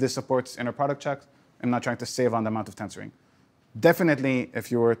 oh, this supports inner product checks. I'm not trying to save on the amount of tensoring. Definitely,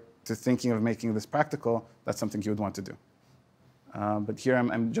 if you were to thinking of making this practical, that's something you would want to do. But here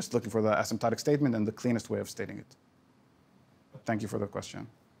I'm just looking for the asymptotic statement and the cleanest way of stating it. Thank you for the question.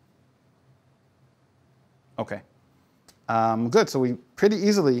 OK. Good. So we pretty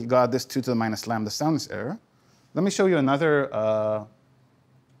easily got this 2 to the minus lambda soundness error. Let me show you another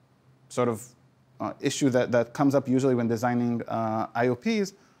sort of issue that comes up usually when designing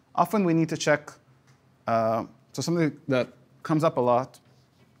IOPs. Often we need to check. So something that comes up a lot,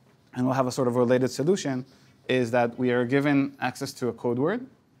 and we'll have a sort of related solution, is that we are given access to a code word.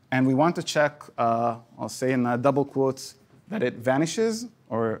 And we want to check, I'll say in double quotes, that it vanishes,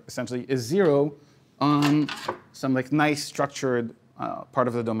 or essentially is 0, on some like nice structured part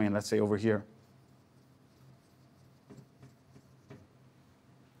of the domain, let's say over here.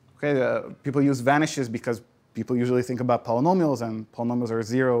 Okay, people use vanishes because people usually think about polynomials, and polynomials are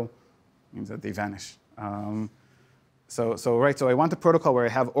 0, means that they vanish. So I want a protocol where I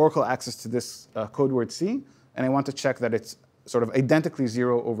have Oracle access to this code word C, and I want to check that it's sort of identically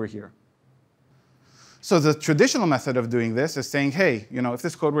 0 over here. So the traditional method of doing this is saying, hey, if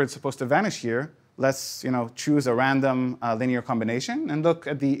this code word is supposed to vanish here, let's choose a random linear combination and look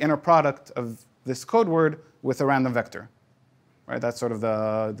at the inner product of this code word with a random vector. Right? That's sort of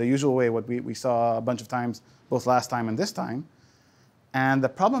the usual way, what we saw a bunch of times, both last time and this time. And the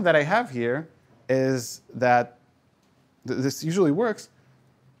problem that I have here is that this usually works.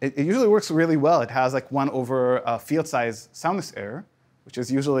 It usually works really well. It has like 1 over field size soundness error, which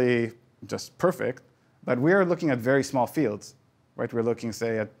is usually just perfect. But we're looking at very small fields. Right? We're looking,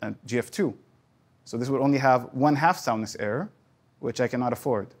 say, at GF2. So this would only have 1/2 soundness error, which I cannot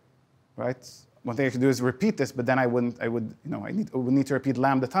afford. Right? One thing I could do is repeat this, but then I would need to repeat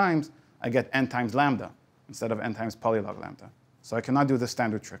lambda times. I get n times lambda instead of n times polylog lambda. So I cannot do the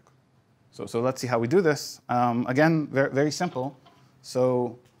standard trick. So let's see how we do this. Again, very simple.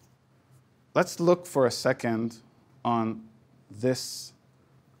 So let's look for a second on this,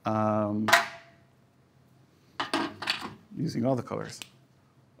 using all the colors.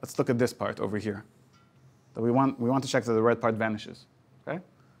 Let's look at this part over here. So we want to check that the red part vanishes. Okay?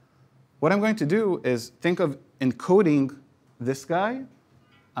 What I'm going to do is think of encoding this guy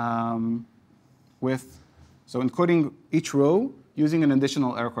so encoding each row using an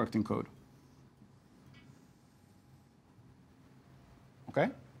additional error correcting code. Okay?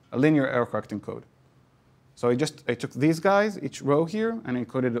 A linear error correcting code. So I took these guys, each row here, and I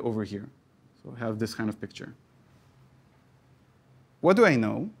encoded it over here. So I have this kind of picture. What do I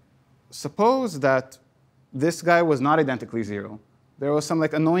know? Suppose that this guy was not identically 0. There was some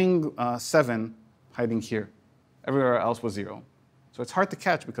like annoying 7 hiding here. Everywhere else was 0. So it's hard to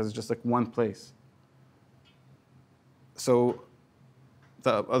catch because it's just like one place. So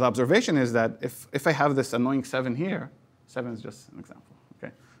the observation is that if I have this annoying 7 here, 7 is just an example,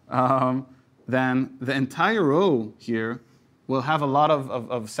 okay? Then the entire row here will have a lot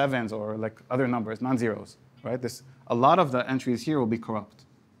of 7s or like other numbers, non-zeros, right? A lot of the entries here will be corrupt.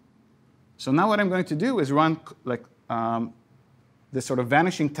 So now what I'm going to do is run like this sort of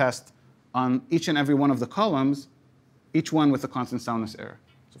vanishing test on each and every one of the columns, each one with a constant soundness error.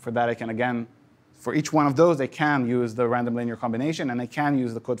 So for that, I can, again, for each one of those, I can use the random linear combination, and I can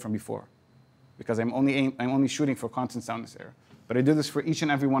use the code from before, because I'm only shooting for constant soundness error. But I do this for each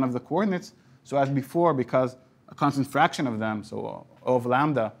and every one of the coordinates. So as before, because a constant fraction of them, so O of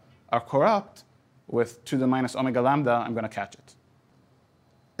lambda, are corrupt, with 2 to the minus omega lambda, I'm going to catch it.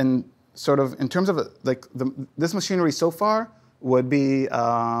 And sort of in terms of like this machinery so far would be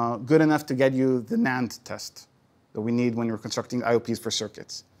good enough to get you the NAND test that we need when you're constructing IOPs for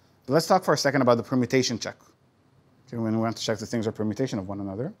circuits. But let's talk for a second about the permutation check. Okay, when we want to check the things are permutation of one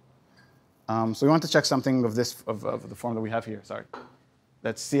another. So we want to check something of the form that we have here. Sorry,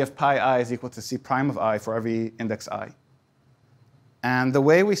 that C of pi I is equal to C prime of I for every index I. And the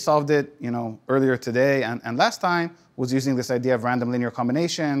way we solved it, earlier today and last time was using this idea of random linear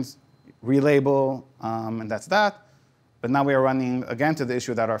combinations, relabel, and that's that. But now we are running again to the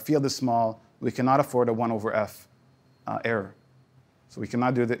issue that our field is small. We cannot afford a 1 over f error. So we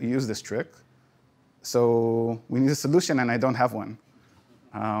cannot use this trick. So we need a solution, and I don't have one,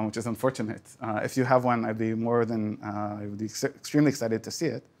 which is unfortunate. If you have one, I would be extremely excited to see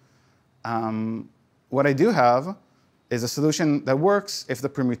it. What I do have is a solution that works if the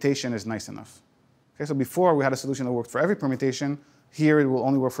permutation is nice enough. Okay, so before we had a solution that worked for every permutation. Here it will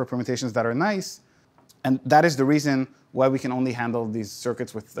only work for permutations that are nice. And that is the reason why we can only handle these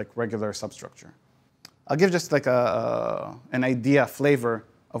circuits with like regular substructure. I'll give just like an idea, flavor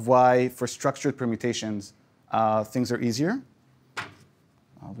of why for structured permutations things are easier.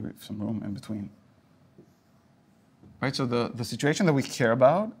 I'll leave some room in between. Right, so the situation that we care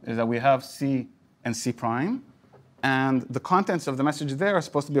about is that we have C and C prime, and the contents of the message there are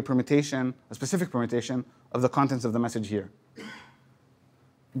supposed to be a permutation, a specific permutation of the contents of the message here.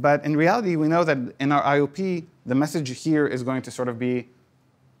 But in reality, we know that in our IOP, the message here is going to sort of be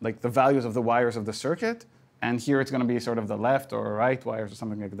like the values of the wires of the circuit, and here it's going to be sort of the left or right wires or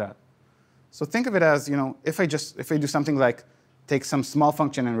something like that. So think of it as, if I do something like take some small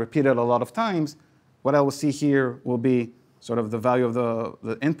function and repeat it a lot of times, what I will see here will be sort of the value of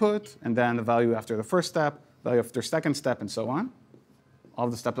the input, and then the value after the first step, value after second step, and so on, all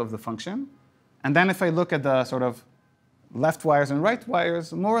the steps of the function. And then if I look at the sort of left wires and right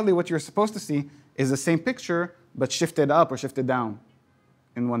wires, morally what you're supposed to see is the same picture, but shifted up or shifted down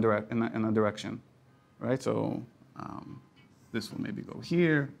in a direction, right? So this will maybe go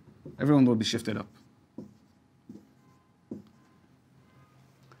here. Everyone will be shifted up.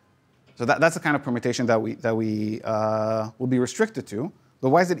 So that's the kind of permutation that we will be restricted to. But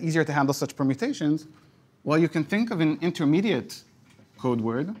why is it easier to handle such permutations? Well, you can think of an intermediate code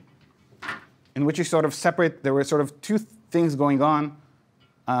word in which you sort of separate. There were sort of two things going on,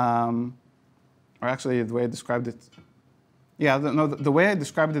 or actually the way I described it. Yeah, the way I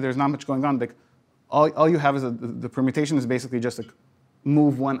described it, there's not much going on. Like all you have is the permutation is basically just like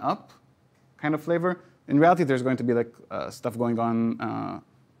move one up kind of flavor. In reality, there's going to be like stuff going on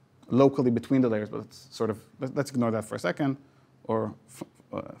locally between the layers, but it's sort of, let's ignore that for a second, or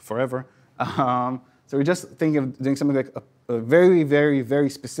forever. So we're just thinking of doing something like a very, very, very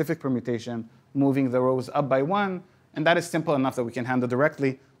specific permutation, moving the rows up by one, and that is simple enough that we can handle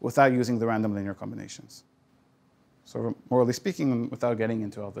directly without using the random linear combinations. So morally speaking, without getting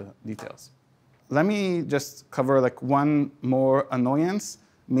into all the details. Let me just cover like one more annoyance,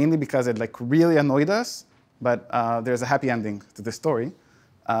 mainly because it like really annoyed us, but there's a happy ending to this story.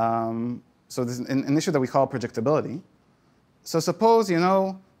 So there's an issue that we call projectability. So suppose,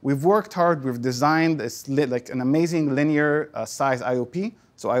 we've worked hard, we've designed this like an amazing linear size IOP,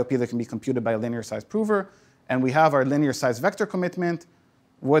 so IOP that can be computed by a linear size prover, and we have our linear size vector commitment.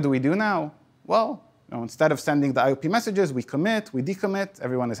 What do we do now? Well, instead of sending the IOP messages, we commit, we decommit,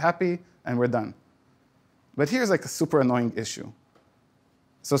 everyone is happy, and we're done. But here's like a super annoying issue.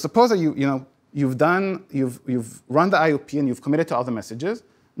 So suppose that you've run the IOP and you've committed to all the messages.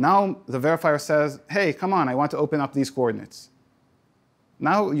 Now the verifier says, hey, come on, I want to open up these coordinates.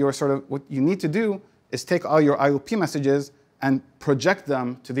 Now what you need to do is take all your IOP messages and project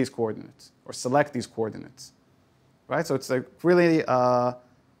them to these coordinates, or select these coordinates, right? So it's like really,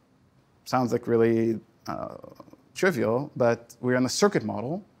 sounds like really trivial, but we're in a circuit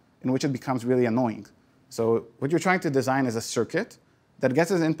model in which it becomes really annoying. So what you're trying to design is a circuit that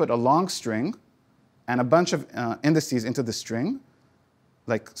gets as input a long string and a bunch of indices into the string,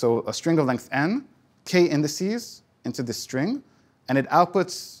 so a string of length n, k indices into this string, and it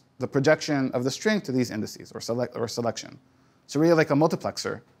outputs the projection of the string to these indices, or selection. So really like a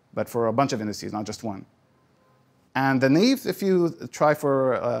multiplexer, but for a bunch of indices, not just one. And the naive, if you try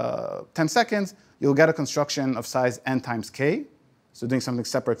for 10 seconds, you'll get a construction of size n times k, so doing something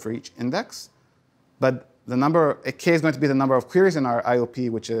separate for each index. But the number, k is going to be the number of queries in our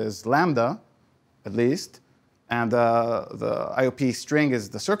IOP, which is lambda, at least. And the IOP string is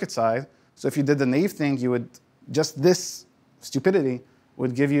the circuit size. So if you did the naive thing, you would, just this stupidity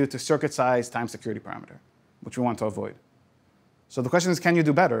would give you to circuit size times security parameter, which we want to avoid. So the question is, can you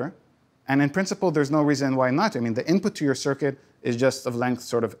do better? And in principle, there's no reason why not. I mean, the input to your circuit is just of length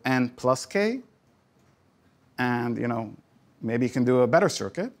sort of n plus k. And maybe you can do a better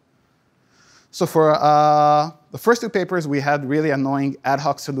circuit. So for the first two papers, we had really annoying ad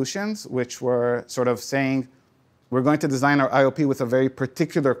hoc solutions, which were sort of saying, we're going to design our IOP with a very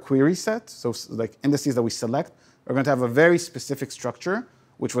particular query set. So like indices that we select, we're going to have a very specific structure,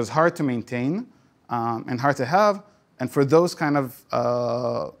 which was hard to maintain and hard to have. And for those kind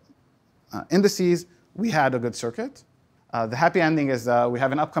of indices, we had a good circuit. The happy ending is we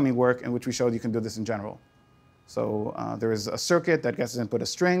have an upcoming work in which we showed you can do this in general. So there is a circuit that gets input a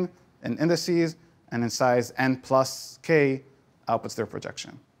string and indices, and in size n plus k outputs their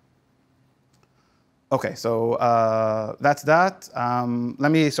projection. OK, so that's that.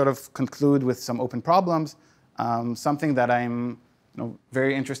 Let me sort of conclude with some open problems. Something that I'm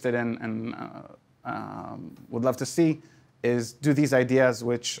very interested in and would love to see is, do these ideas,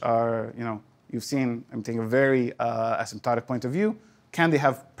 which are, you've seen, I'm taking a very asymptotic point of view, can they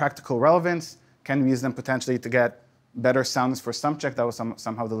have practical relevance? Can we use them potentially to get better soundness for some check? That was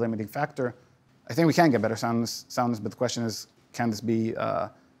somehow the limiting factor. I think we can get better soundness, but the question is, can this be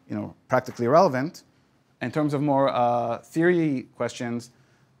practically relevant? in terms of more theory questions,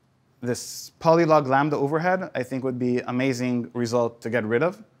 this polylog lambda overhead, I think, would be an amazing result to get rid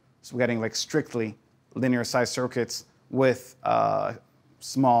of. So we're getting like strictly linear size circuits with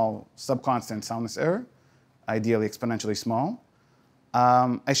small subconstant soundness error, ideally exponentially small.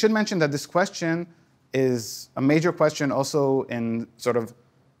 I should mention that this question is a major question also in sort of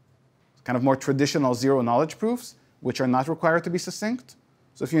kind of more traditional zero knowledge proofs, which are not required to be succinct.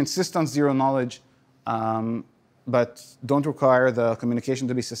 So if you insist on zero knowledge, but don't require the communication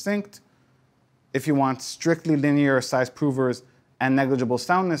to be succinct, if you want strictly linear size provers and negligible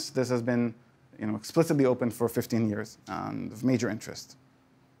soundness, this has been explicitly open for 15 years and of major interest.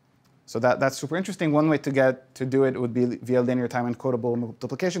 So that's super interesting. One way to do it would be via linear time encodable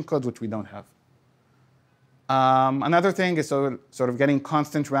multiplication codes, which we don't have. Another thing is sort of getting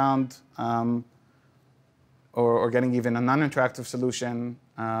constant round or getting even a non-interactive solution.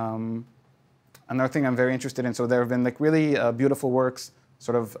 Another thing I'm very interested in, so there have been like really beautiful works,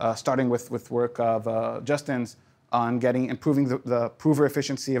 sort of starting with work of Justin's on improving the prover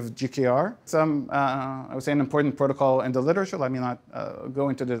efficiency of GKR. Some, I would say, an important protocol in the literature. Let me not go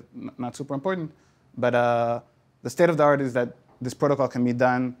into the not super important, but the state of the art is that this protocol can be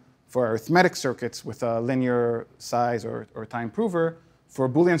done for arithmetic circuits with a linear size or time prover. For a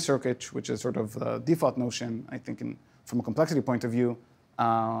Boolean circuit, which is sort of the default notion, I think, from a complexity point of view,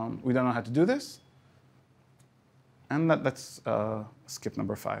 we don't know how to do this. And let's skip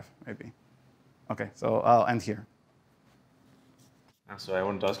number 5, maybe. OK, so I'll end here. So I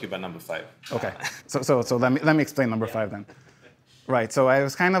wanted to ask you about number 5. OK, so let me explain number 5 then. Right, so I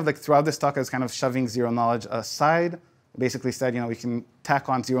was kind of like, throughout this talk, I was kind of shoving zero knowledge aside. Basically said, we can tack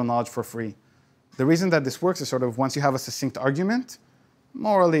on zero knowledge for free. The reason that this works is sort of once you have a succinct argument,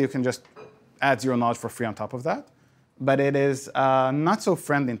 morally, you can just add zero knowledge for free on top of that. But it is not so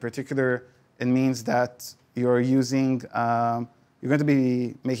friendly. In particular, it means that you're using, you're going to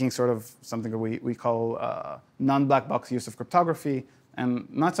be making sort of something that we call non-black box use of cryptography, and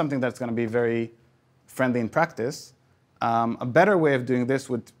not something that's going to be very friendly in practice. A better way of doing this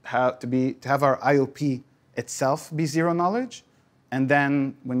would have to have our IOP itself be zero knowledge, and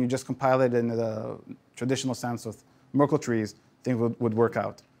then when you just compile it in the traditional sense of Merkle trees, things would work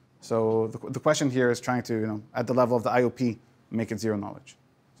out. So the question here is trying to, at the level of the IOP, make it zero knowledge.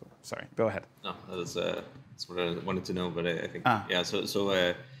 So sorry, go ahead. No, that's what I wanted to know, but I think yeah.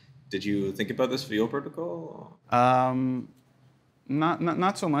 So did you think about this for your protocol?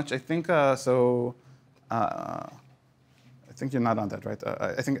 Not so much. I think so. I think you're not on that, right?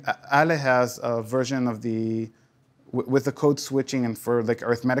 I think Ale has a version of with the code switching and for like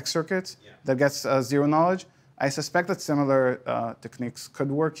arithmetic circuits that gets zero knowledge. I suspect that similar techniques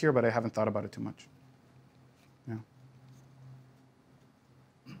could work here, but I haven't thought about it too much. Yeah.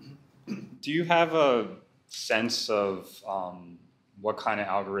 Do you have a sense of what kind of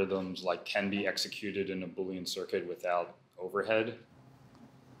algorithms can be executed in a Boolean circuit without overhead?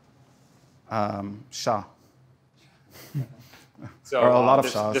 SHA. So or a lot of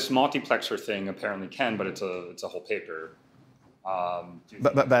SHAs. This multiplexer thing apparently can, but it's a whole paper.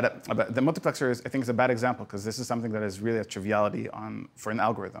 But the multiplexer I think is a bad example because this is something that is really a triviality for an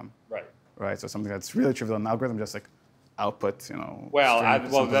algorithm. Right. Right. So something that's really trivial in an algorithm, just like output,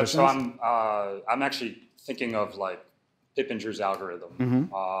 Well, so I'm actually thinking of Pippinger's algorithm,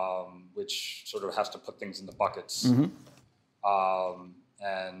 which sort of has to put things in the buckets.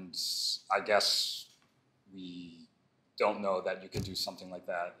 And I guess we don't know that you could do something like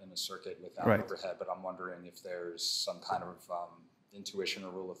that in a circuit without overhead, but I'm wondering if there's some kind of intuition or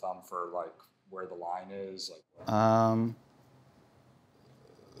rule of thumb for where the line is.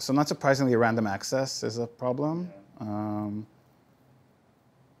 So not surprisingly, random access is a problem. Yeah.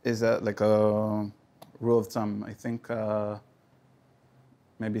 Is that like a rule of thumb? I think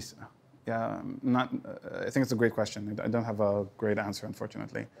maybe, yeah. I think it's a great question. I don't have a great answer,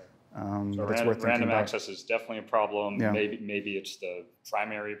 unfortunately. So random access is definitely a problem. Yeah. Maybe it's the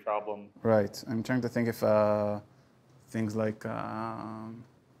primary problem. Right. I'm trying to think if things like,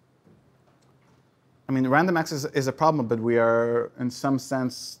 random access is a problem, but we are, in some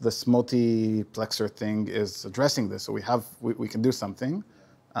sense, this multiplexer thing is addressing this. So we can do something.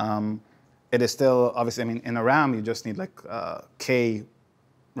 It is still, obviously, in a RAM, you just need k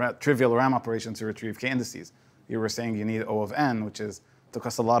trivial RAM operations to retrieve k indices. You were saying you need O of n, which took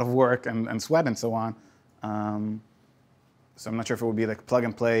us a lot of work and sweat and so on. So I'm not sure if it would be plug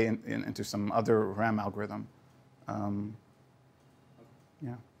and play into some other RAM algorithm.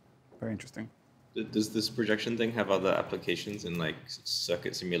 Yeah, very interesting. Does this projection thing have other applications in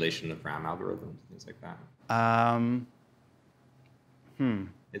circuit simulation of RAM algorithms, things like that?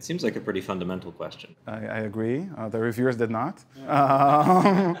 It seems like a pretty fundamental question. I agree. The reviewers did not.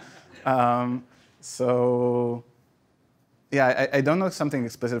 So, yeah, I don't know something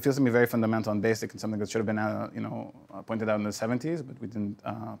explicit. It feels to me very fundamental and basic and something that should have been, pointed out in the 70s, but we didn't.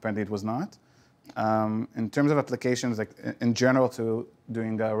 Apparently, it was not. In terms of applications, like in general to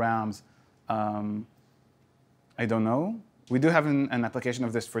doing RAMs, I don't know. We do have an application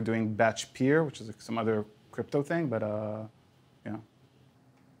of this for doing batch peer, which is like some other crypto thing, but yeah.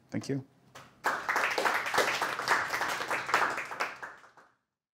 Thank you.